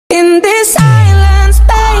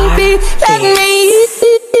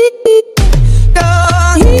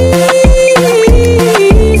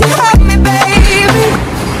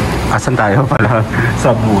tayo pala.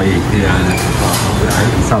 Subway. Yan.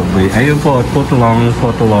 Subway. Ayun po, footlong.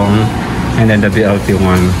 And then the BLT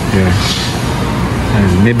one. Yeah.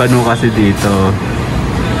 And may banu kasi dito.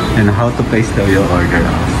 And how to place daw your order.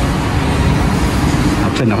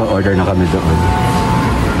 Actually, naka-order na kami doon.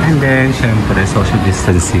 And then, syempre, social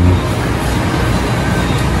distancing.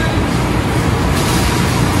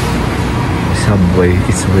 Subway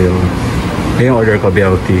is real. Ayun order ko,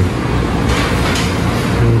 BLT.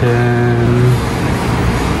 And then,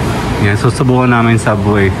 yan, susubukan namin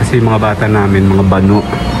Subway. Kasi mga bata namin, mga banu.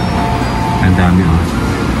 Ang dami, oh.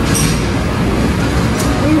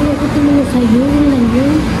 Ay, nakita mo na sa'yo, yun lang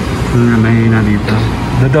yun. Mahina dito.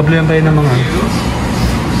 Dodoble yan ba yun ng mga?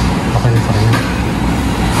 Okay na sa kanya.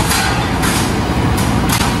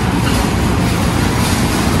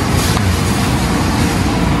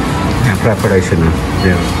 Yan, preparation na.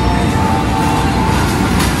 Yan.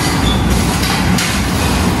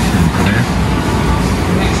 Siyempre.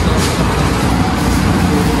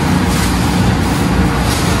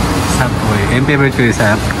 Subway. Yung favorite ko is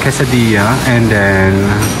quesadilla and then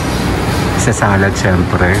sa salad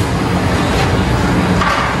syempre.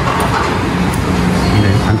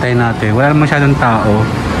 Antayin natin. Wala masyadong tao.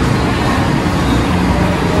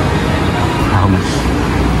 How much?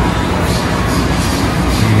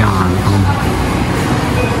 Ayan.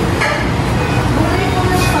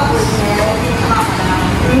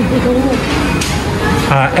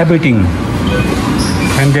 Everything.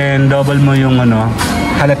 And then double mo yung ano,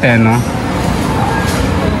 jalapeno.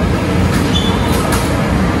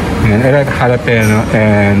 And I like jalapeno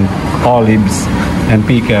and olives and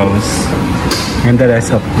pickles. And the rest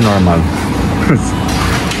of normal.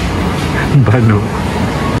 Bano.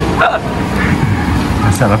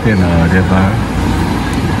 Masarap yun, diba?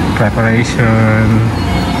 Preparation.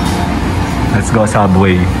 Let's go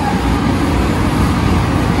Subway.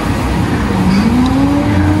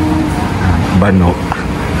 Bano.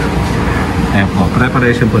 Ayan po,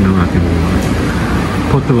 preparation po ng ating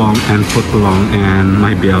footlong and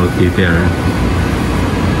my BLT there.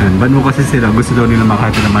 And bano kasi sila, gusto daw nila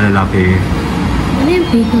makati na malalaki. Ano yung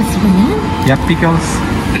pickles ba yan? Yeah, pickles.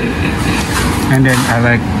 And then I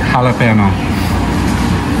like jalapeno.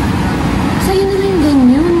 Sa'yo nila yung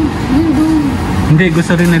ganyan. Yun doon. Hindi,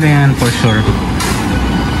 gusto rin nila yan for sure.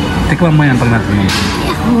 Tikman mo yan pag natin.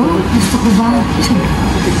 Eh ako, gusto ko ba?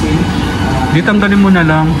 Di tanggalin mo na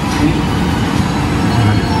lang.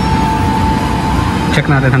 Check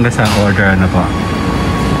natin hanggang sa order na po.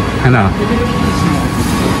 Ano?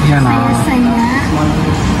 Yan o. Saya-saya.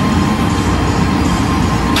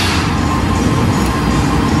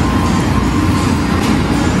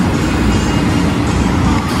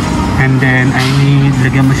 And then, I need,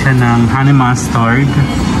 lagyan mo siya ng honey mustard.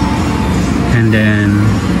 And then,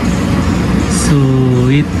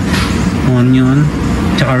 sweet onion,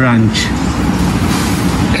 tsaka ranch.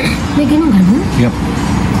 May ganun? Yep.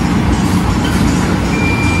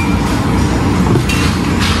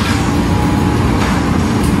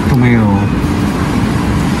 Tomato.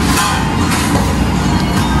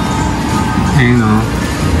 Ayun o.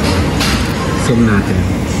 Zoom natin.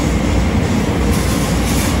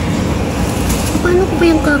 Paano ko ba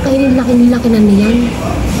yung kakainin laki-laki na niyan?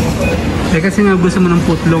 Eh kasi nga gusto mo ng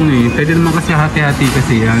putlong eh. Pwede naman kasi hati-hati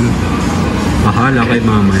kasi yan. Bahala kay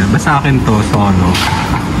mamaya. Basta akin to, solo.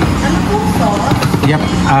 Ano po sauce? Yep.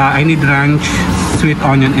 I need ranch, sweet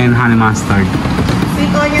onion, and honey mustard.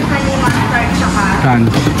 Sweet onion, honey mustard, tsaka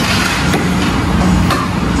Ranch.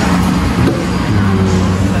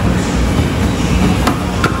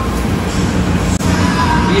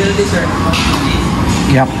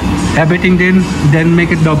 Yep. Everything then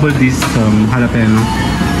make it double this jalapeno.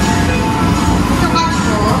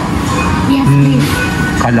 yes, please.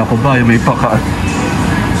 Kala ko ba yung may paka.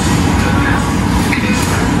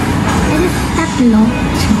 Ano tatlo?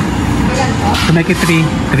 So make it 3.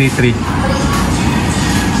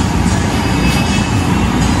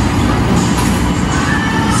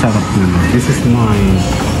 Sarap naman. This is my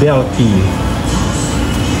BLT.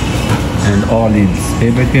 And olives.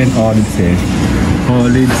 Favorite ko yung olives eh.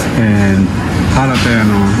 Olives and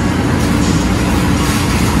jalapeno.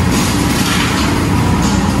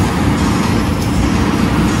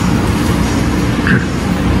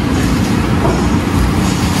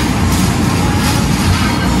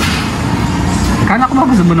 Kala ko ba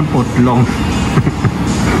gusto mo ng putlong?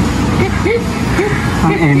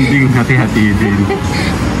 Ang ending, hati-hati din.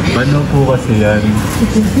 Bano po kasi yan.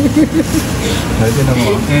 Pwede na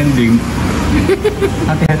mo, ending.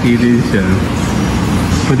 Hati-hati din siya.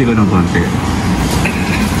 Pwede ko ng konti.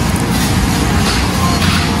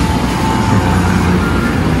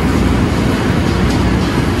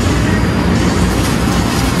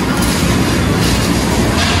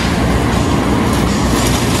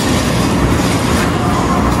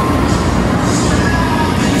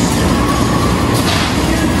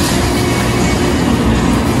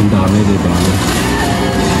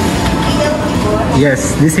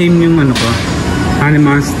 Yes, the same yung ano ko. Honey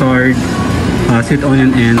mustard, sweet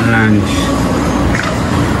onion and ranch.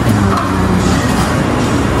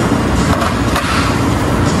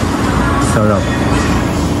 Sarap.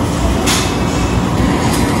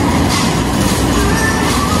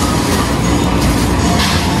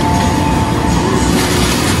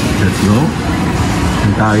 Let's go.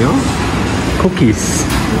 And tayo. Cookies.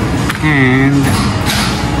 And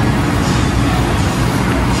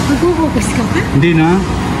Mag-focus ka pa? hindi na.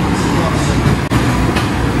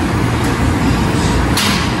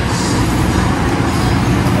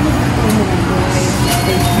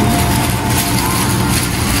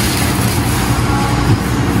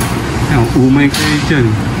 Ayan, umay kayo dyan.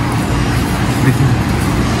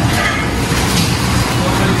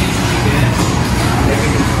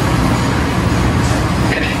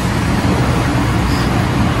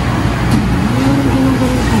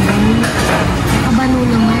 Nakabano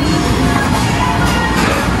naman.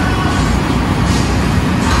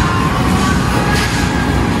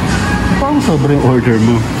 Parang sobrang order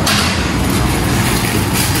mo.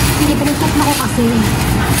 Hindi, pinag-check na ko kasi.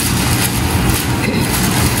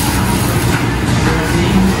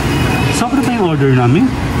 Sobrang pa yung order namin?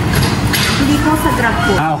 Hindi po sa grab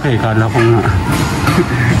po. Ah, okay. Kala ko nga.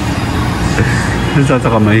 Nasa sa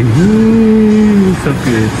kamay.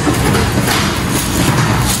 Sakit.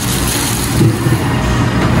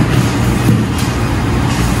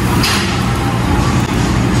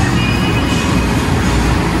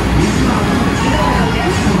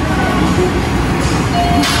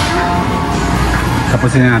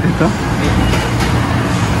 Tapusin na natin to.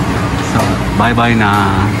 So, bye-bye na.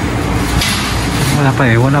 Wala pa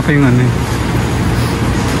eh. Wala pa yung ano eh.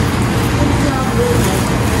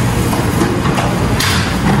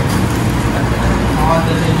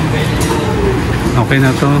 Okay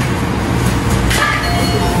na to.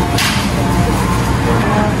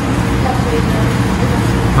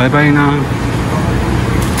 Bye-bye na.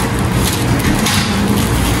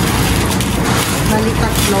 Bali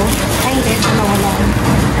tatlo. Ay, hindi. Dalawa lang.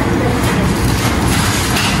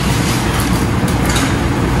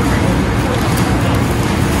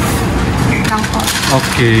 Lang po.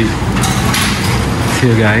 Okay.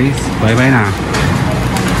 See you guys. Bye-bye na.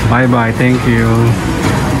 Bye-bye. Thank you.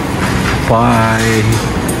 Bye.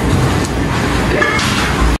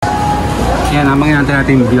 Yan, amang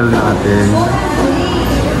natin yung bill natin.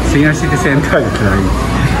 Senior citizen card, right?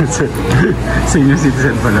 Senior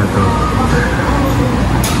citizen pala to.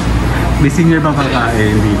 May senior bang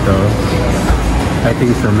kakain dito? I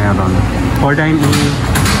think so, meron. For dine-in,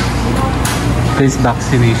 please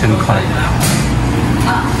vaccination card.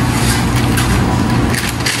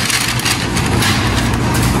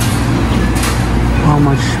 How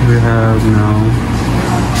much we have now?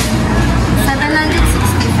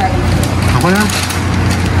 765. Ako na.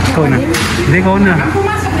 Ikaw na. Hindi, ikaw na.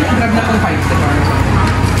 Pumasok na yung grab na kung 5 star.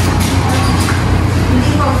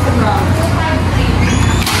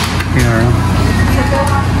 Here.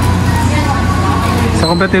 So,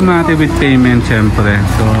 completin mo natin with payment, syempre.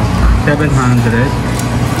 So, 765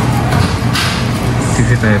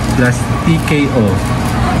 plus TKO.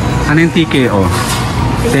 Ano yung TKO?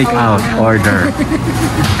 Take out, order.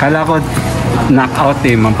 Kala ko knock out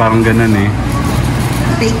eh, parang ganun eh.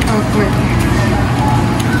 Take out work.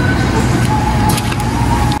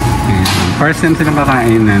 First time silang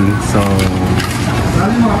kakainan, so...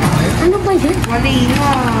 Ano ba yun? Wali na.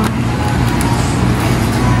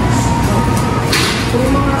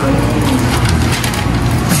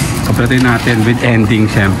 Kompletin natin with ending,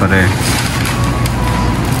 syempre.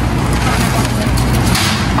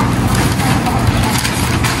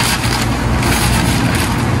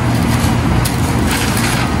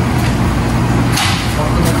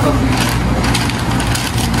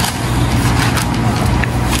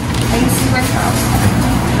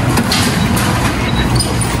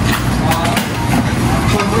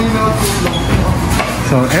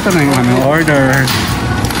 So, eto na yung aming order.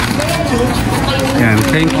 Yan,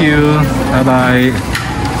 thank you. Bye-bye.